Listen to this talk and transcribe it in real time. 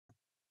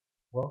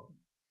Welcome.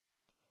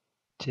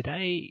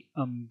 Today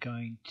I'm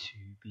going to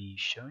be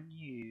showing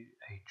you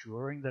a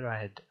drawing that I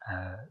had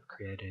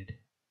created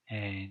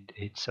and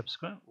its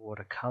subsequent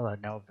watercolor.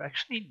 Now I've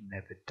actually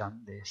never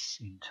done this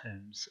in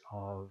terms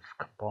of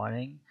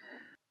combining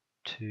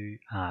two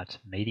art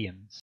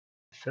mediums.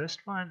 The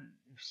first one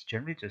is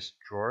generally just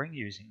drawing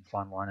using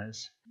fine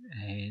liners,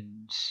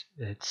 and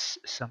it's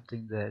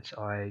something that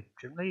I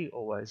generally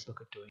always look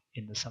at doing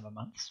in the summer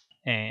months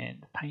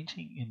and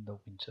painting in the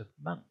winter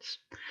months.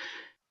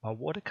 My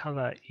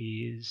watercolor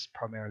is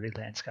primarily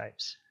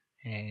landscapes,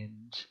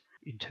 and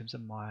in terms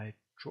of my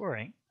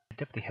drawing, I'm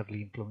definitely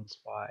heavily influenced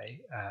by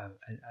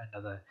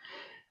another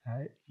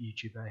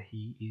YouTuber.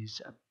 He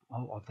is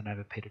of the name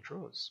of Peter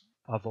Draws.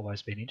 I've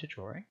always been into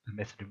drawing. The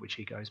method in which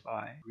he goes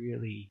by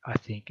really, I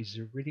think, is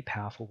a really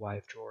powerful way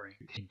of drawing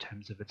in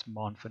terms of its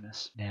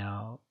mindfulness.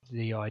 Now,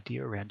 the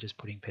idea around just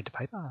putting pen to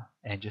paper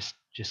and just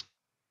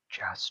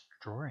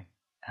drawing,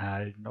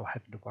 not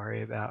having to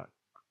worry about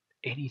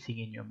anything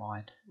in your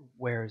mind.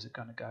 Where is it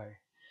going to go?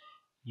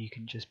 You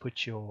can just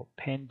put your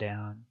pen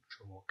down,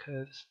 draw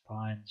curves,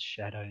 lines,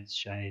 shadows,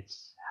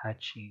 shades,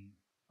 hatching,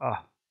 a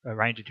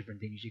range of different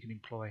things you can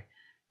employ.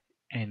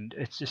 And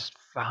it's just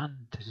fun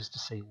to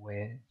see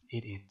where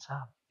it ends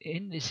up.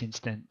 In this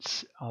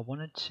instance, I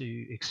wanted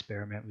to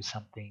experiment with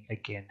something,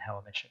 again, how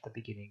I mentioned at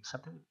the beginning,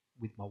 something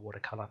with my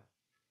watercolor.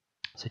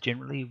 So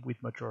generally with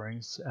my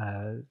drawings,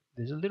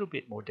 there's a little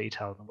bit more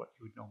detail than what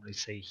you would normally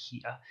see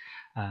here,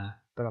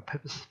 but I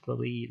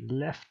purposefully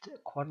left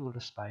quite a lot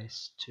of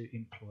space to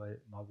employ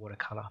my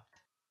watercolor.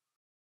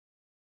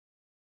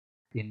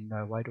 In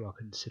no way do I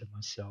consider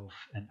myself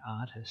an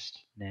artist.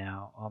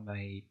 Now, I'm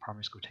a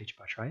primary school teacher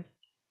by trade,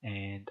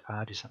 and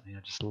art is something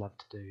I just love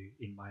to do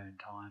in my own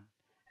time.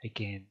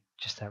 Again,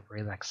 just that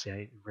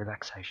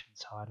relaxation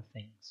side of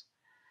things.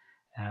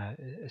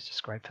 It's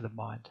just great for the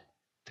mind,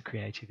 the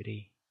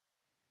creativity,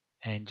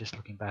 and just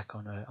looking back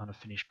on a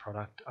finished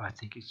product, I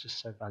think is just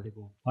so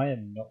valuable. I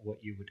am not what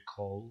you would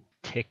call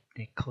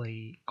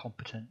technically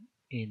competent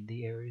in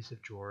the areas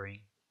of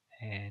drawing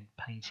and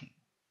painting,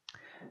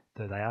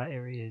 though they are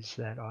areas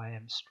that I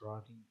am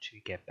striving to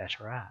get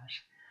better at.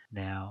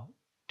 Now,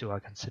 do I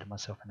consider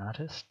myself an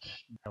artist?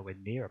 Nowhere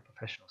near a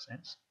professional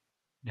sense.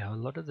 Now, a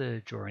lot of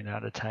the drawing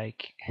that I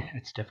take,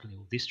 it's definitely,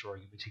 well, this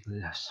drawing in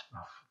particular,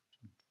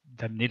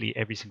 nearly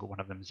every single one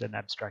of them is an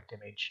abstract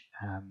image.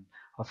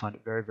 I find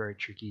it very, very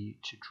tricky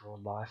to draw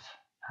life.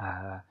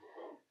 I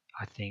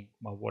think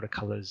my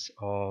watercolors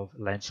of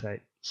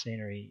landscape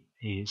scenery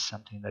is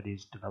something that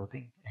is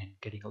developing and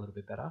getting a little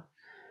bit better.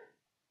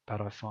 But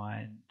I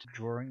find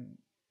drawing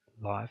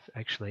life,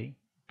 actually,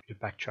 to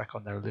backtrack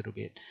on that a little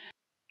bit,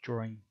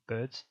 drawing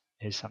birds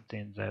is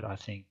something that I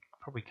think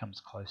probably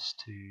comes close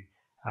to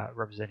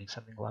representing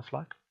something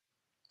lifelike.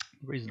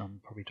 The reason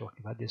I'm probably talking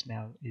about this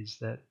now is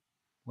that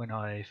when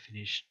I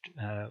finished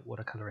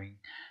watercoloring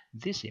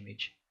this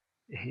image,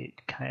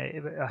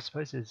 I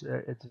suppose it's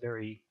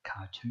very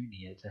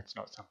cartoony. That's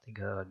not something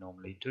that I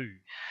normally do.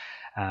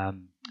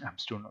 I'm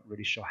still not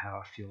really sure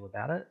how I feel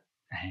about it,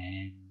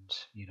 and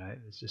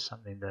it's just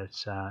something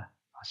that I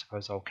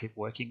suppose I'll keep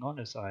working on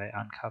as I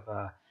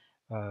uncover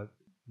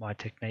my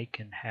technique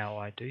and how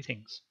I do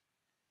things.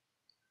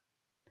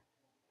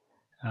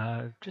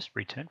 Just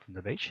returned from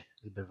the beach.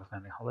 It was a bit of a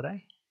family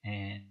holiday,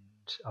 and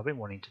I've been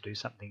wanting to do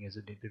something as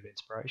a bit of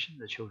inspiration.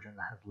 The children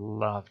have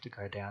loved to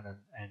go down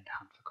and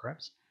hunt for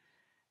crabs,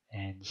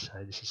 and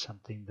so this is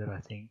something that I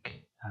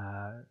think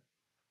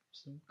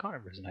kind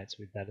of resonates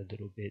with that a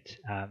little bit.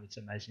 It's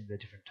amazing the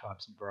different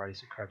types and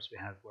varieties of crabs we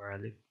have where I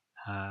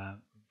live,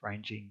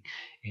 ranging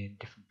in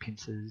different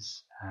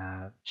pincers,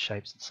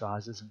 shapes and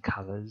sizes and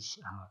colours.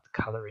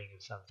 The colouring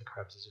of some of the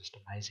crabs is just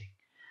amazing.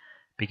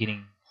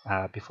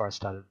 Before I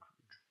started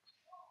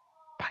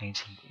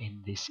painting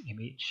in this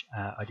image,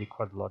 I did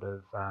quite a lot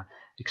of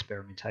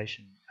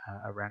experimentation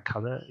around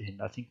colour, and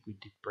I think we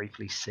did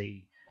briefly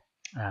see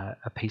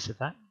a piece of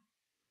that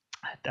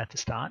at the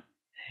start,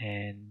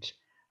 and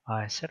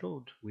I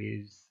settled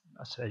with,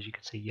 as you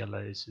can see,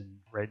 yellows and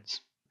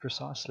reds.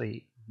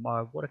 Precisely,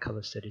 my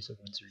watercolour set is a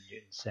Winsor &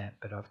 Newton set,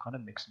 but I've kind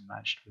of mixed and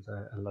matched with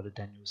a lot of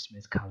Daniel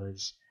Smith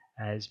colours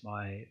as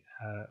my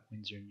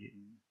Winsor &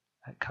 Newton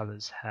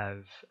colours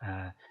have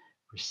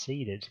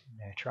receded in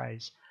their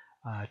trays.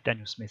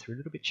 Daniel Smith are a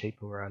little bit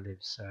cheaper where I live,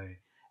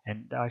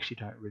 and I actually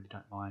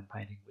don't mind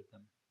painting with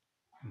them.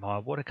 My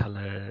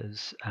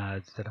watercolors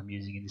that I'm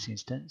using in this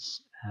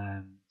instance,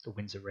 the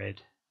Winsor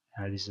Red.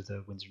 These are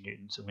the Winsor &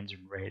 Newtons, the Winsor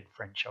Red,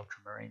 French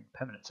Ultramarine,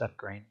 Permanent Sap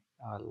Green.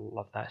 I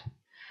love that.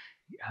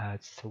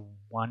 It's the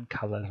one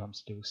colour that I'm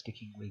still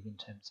sticking with in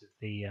terms of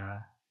the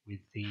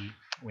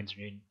Winsor &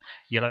 Newton.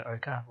 Yellow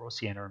Ochre, Raw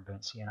Sienna and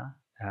Burnt Sienna.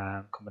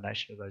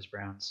 Combination of those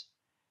browns,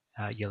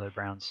 yellow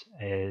browns,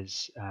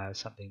 is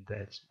something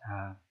that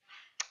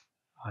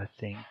I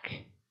think,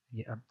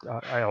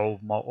 I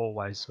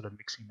always sort of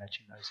mixing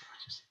matching those.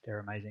 They're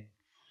amazing.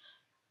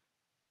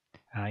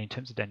 In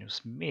terms of Daniel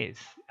Smith,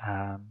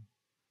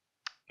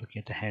 looking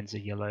at the hands are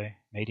yellow,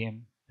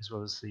 medium, as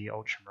well as the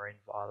ultramarine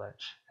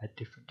violet at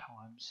different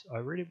times. I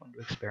really want to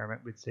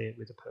experiment with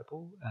the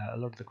purple. A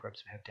lot of the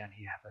crabs we have down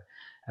here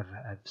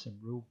have some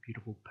real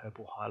beautiful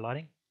purple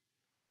highlighting,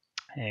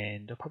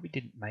 and I probably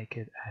didn't make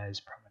it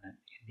as prominent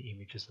in the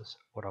images as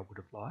what I would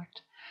have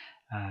liked.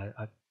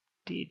 I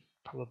did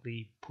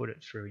probably put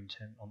it through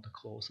on the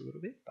claws a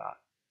little bit, but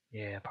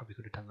yeah, I probably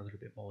could have done a little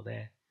bit more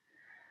there.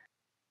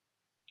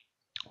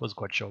 Wasn't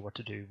quite sure what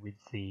to do with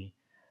the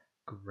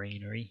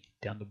greenery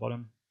down the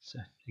bottom. So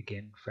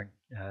again,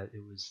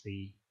 it was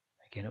the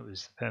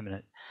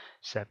permanent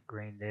sap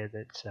green there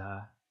that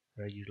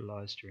I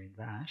utilised during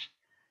that.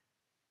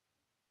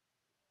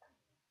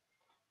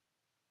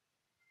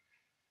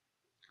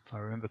 If I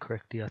remember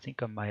correctly, I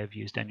think I may have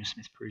used Daniel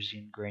Smith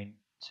Parisian green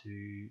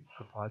to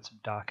provide some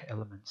dark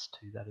elements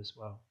to that as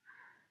well.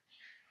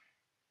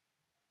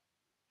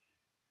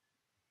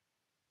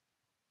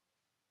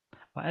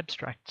 My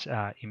abstract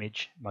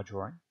image, my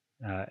drawing,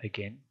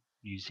 again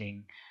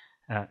using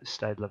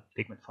Staedtler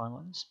pigment fine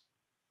lines.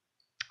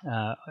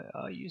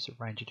 I use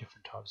a range of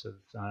different types of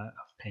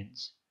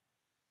pens.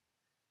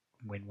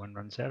 When one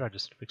runs out, I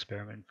just sort of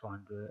experiment and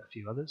find a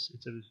few others.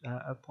 It's a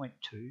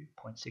 0.2,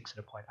 0.6, and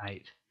a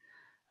 0.8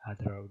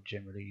 that I would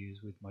generally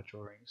use with my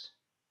drawings.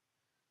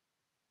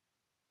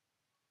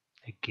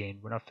 Again,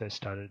 when I first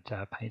started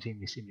painting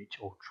this image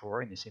or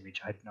drawing this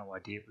image, I had no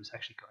idea it was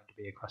actually going to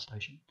be a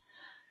crustacean,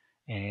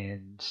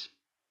 and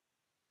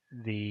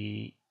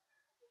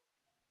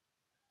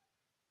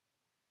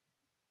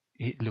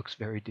it looks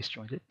very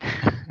disjointed.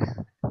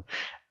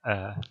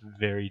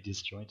 Very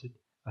disjointed.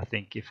 I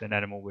think if an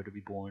animal were to be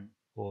born,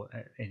 or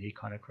any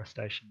kind of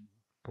crustacean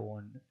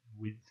born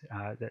with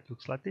that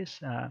looks like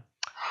this, yeah,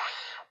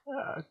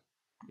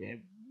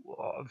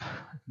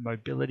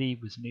 mobility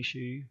was an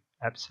issue.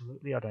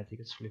 Absolutely, I don't think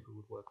its flipper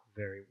would work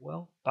very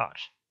well, but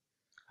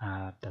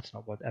that's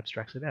not what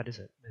abstract's about, is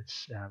it?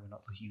 It's we're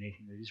not looking at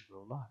anything that is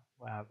real life.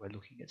 We're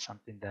looking at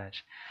something that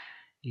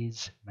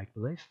is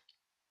make-believe,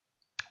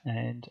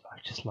 and I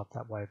just love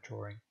that way of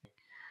drawing.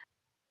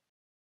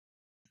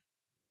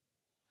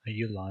 I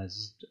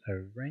utilized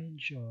a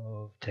range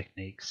of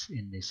techniques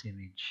in this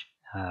image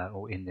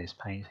or in this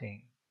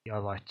painting. I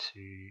like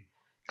to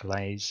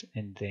glaze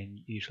and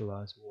then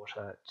utilize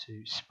water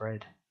to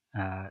spread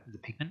the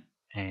pigment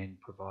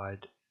and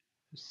provide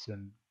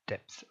some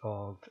depth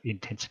of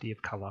intensity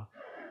of color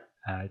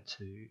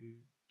to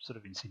sort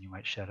of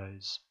insinuate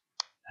shadows.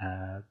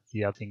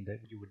 The other thing that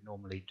you would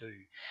normally do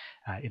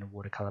in a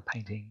watercolor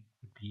painting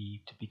would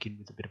be to begin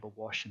with a bit of a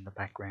wash in the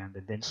background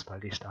and then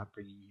slowly start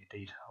bringing your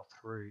detail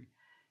through.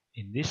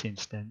 In this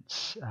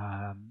instance,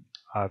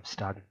 I've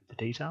started with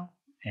the detail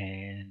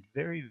and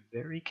very,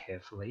 very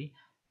carefully,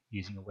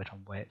 using a wet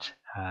on wet,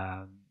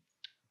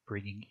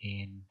 bringing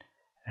in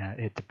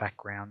at the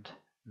background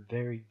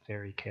very,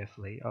 very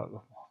carefully. I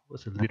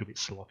was a little bit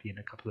sloppy in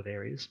a couple of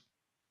areas,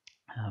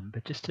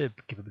 but just to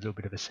give a little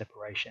bit of a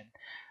separation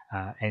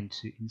and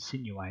to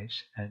insinuate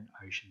an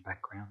ocean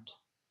background.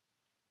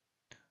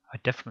 I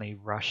definitely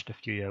rushed a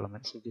few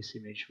elements of this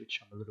image, which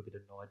I'm a little bit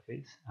annoyed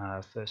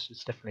with. First,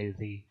 it's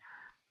definitely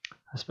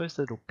I suppose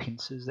the little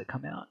pincers that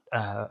come out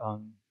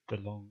on the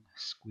long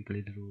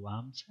squiggly little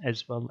arms,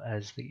 as well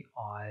as the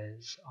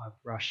eyes. I've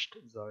rushed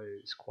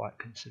those quite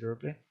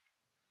considerably,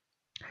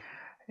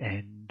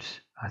 and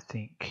I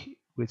think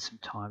with some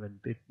time and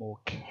a bit more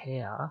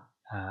care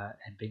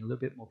and being a little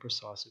bit more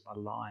precise with my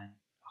line,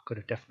 I could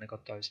have definitely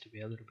got those to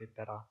be a little bit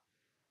better.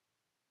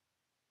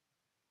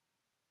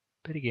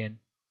 But again,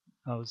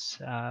 I was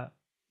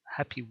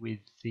happy with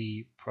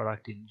the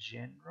product in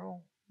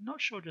general. Not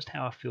sure just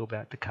how I feel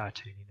about the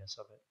cartooniness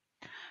of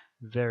it.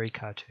 Very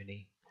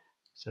cartoony.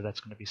 So that's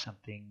going to be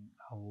something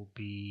I will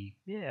be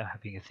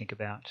having a think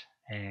about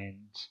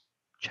and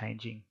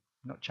changing.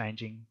 Not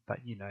changing, but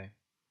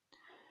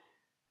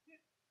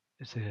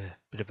it's a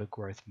bit of a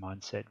growth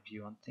mindset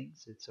view on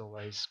things. It's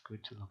always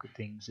good to look at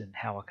things and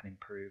how I can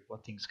improve.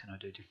 What things can I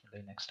do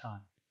differently next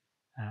time?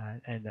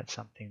 And that's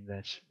something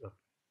that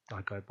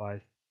I go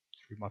by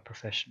through my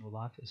professional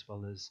life as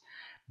well as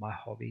my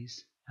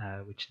hobbies,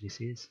 which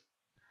this is.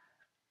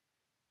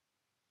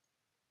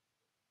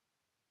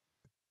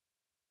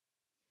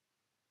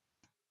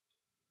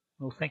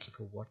 Well, thank you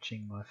for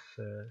watching my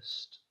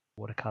first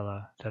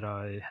watercolor that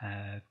I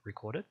have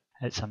recorded.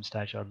 At some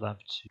stage, I'd love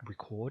to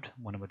record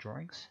one of my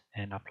drawings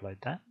and upload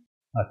that.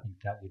 I think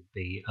that would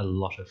be a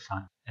lot of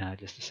fun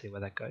just to see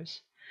where that goes.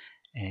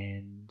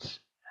 And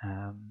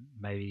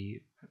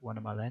maybe one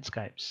of my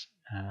landscapes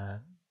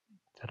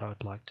that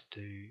I'd like to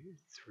do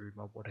through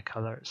my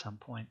watercolor at some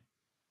point.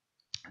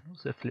 And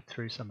also flip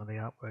through some of the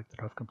artwork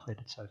that I've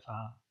completed so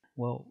far.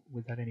 Well,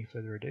 without any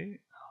further ado,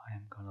 I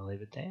am going to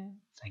leave it there.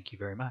 Thank you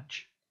very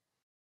much.